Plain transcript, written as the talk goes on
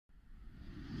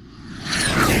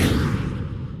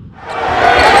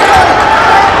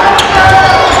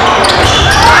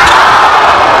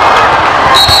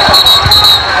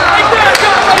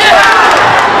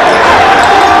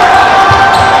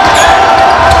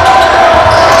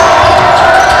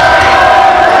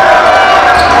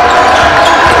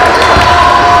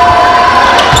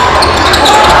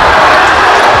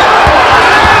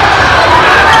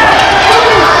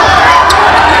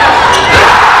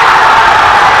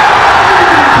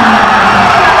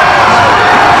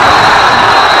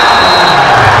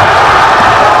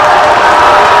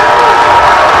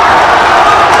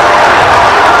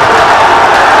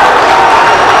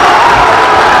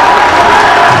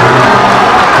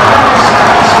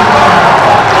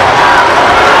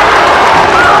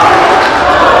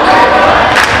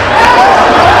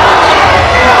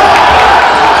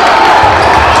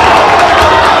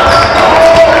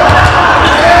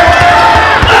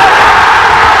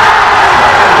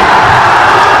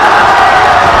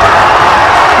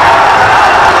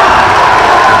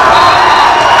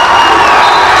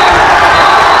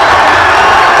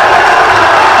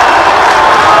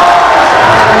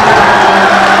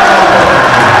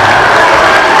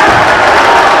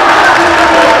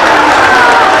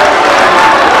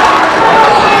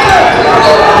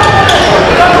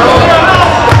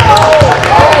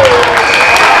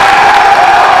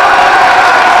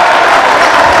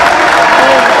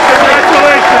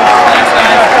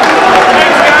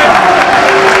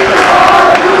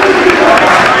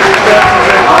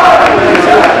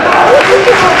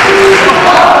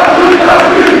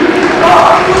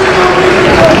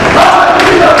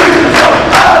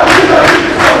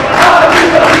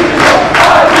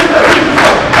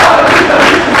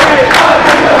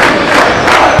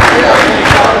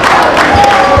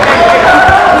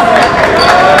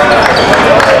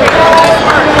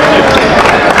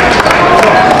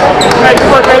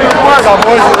job,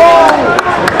 boys.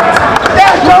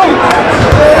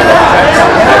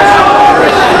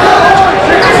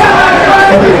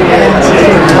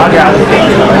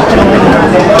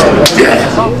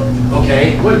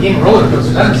 Okay, what a game of roller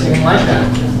coasters. I've never seen anything like that.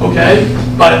 Okay,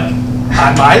 but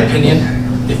in my opinion,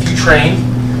 if you train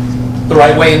the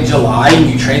right way in July and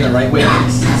you train the right way in the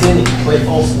season, and you play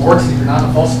full sports, and if you're not in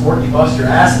a full sport, you bust your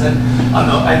ass, and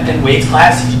then in weights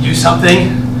class, if you do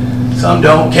something, some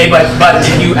don't, okay, but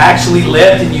if you actually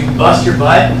lift and you bust your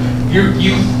butt, you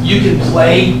can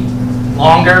play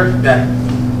longer, better.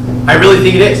 I really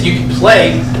think it is. You can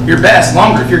play your best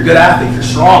longer if you're a good athlete, if you're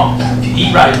strong, if you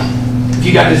eat right, if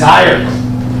you got desire.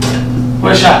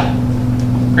 What a shot.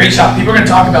 Great shot. People are going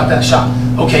to talk about that shot.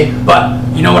 Okay, but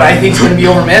you know what I think is going to be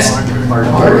overmissed?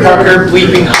 Parker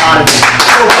bleeping Hodge.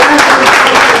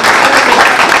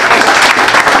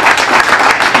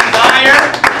 Desire,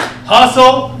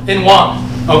 hustle, and want.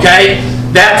 Okay?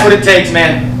 That's what it takes,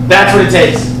 man. That's what it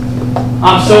takes.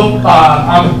 I'm so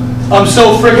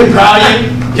freaking proud of you.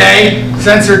 Okay?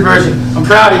 Censored version. I'm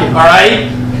proud of you. All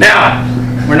right? Now,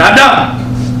 we're not done.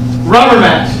 Rubber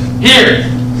match. Here.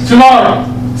 Tomorrow.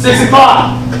 6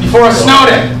 o'clock. Before a snow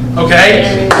day.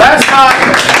 Okay? Last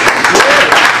time.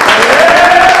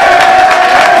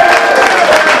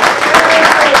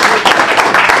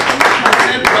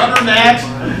 Rubber match.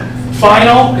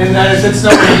 Final. And then it said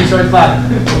snow day. You started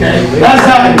clapping. Okay? Last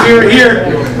time we were here,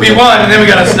 we won, and then we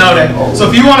got a snow day. So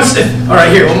if you want to, all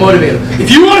right, here, we'll motivate them. If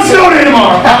you want a snow day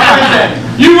tomorrow,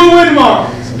 you will win tomorrow.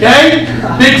 Okay?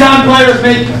 Big time players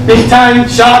make big time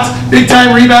shots, big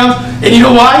time rebounds. And you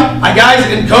know why? Guys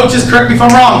and coaches, correct me if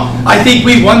I'm wrong. I think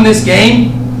we won this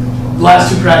game the last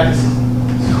 2 practices.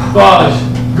 Gosh,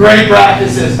 great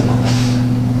practices.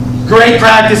 Great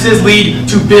practices lead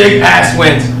to big ass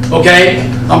wins. Okay?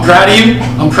 I'm proud of you.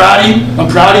 I'm proud of you. I'm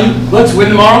proud of you. Let's win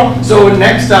tomorrow. So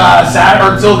next Saturday,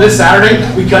 or until this Saturday,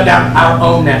 we cut down our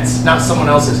own nets, not someone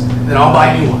else's. Then I'll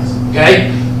buy new ones. Okay?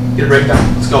 Get a breakdown.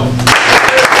 Let's go.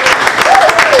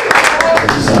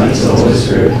 Son, the Holy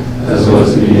Spirit, as well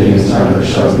as the beginning and time of the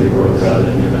shall be world without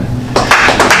end. Amen.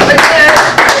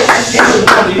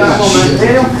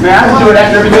 Man, I do it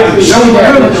after every game.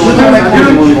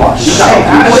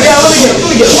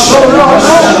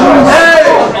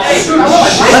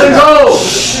 Let it go!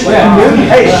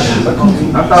 Hey,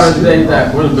 I thought today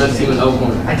that we're the best team in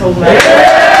Elkhorn. I told him that.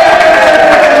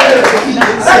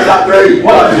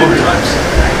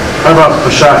 How about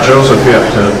the shot Joseph hit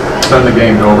to send the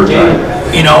game to overtime?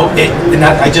 You know,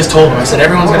 I just told him, I said,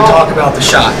 everyone's going to talk about the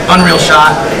shot. Unreal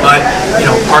shot, but, you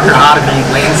know, Parker Hodeby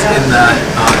lands in the,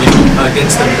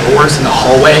 against the doors in the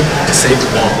hallway to save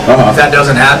the ball. If that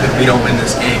doesn't happen, we don't win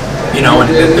this game. You know,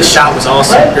 and the shot was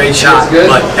awesome, great shot,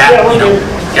 but that, you know,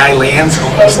 guy lands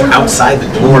almost outside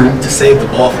the door to save the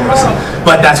ball for us.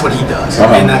 But that's what he does.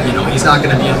 And that, you know, he's not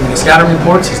going to be on the scouting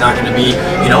reports, he's not going to be,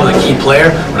 you know, the key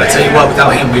player. But I tell you what,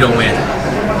 without him, we don't win.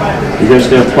 You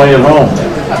guys got to play at home.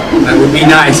 That would be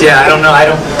nice, yeah. I don't know.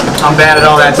 I'm bad at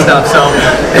all that stuff. So,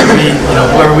 you know,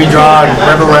 wherever we draw,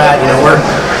 wherever we're at, you know,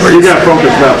 you got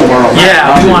focused about tomorrow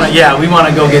night. Yeah, we want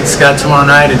to go get Scott tomorrow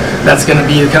night, and that's going to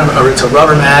be kind of it's a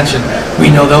rubber match, and we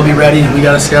know they'll be ready, and we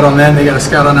got to scout on them, they got to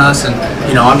scout on us, and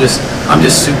you know, I'm just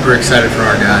super excited for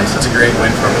our guys. It's a great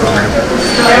win for our program.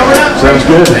 Sounds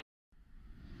good.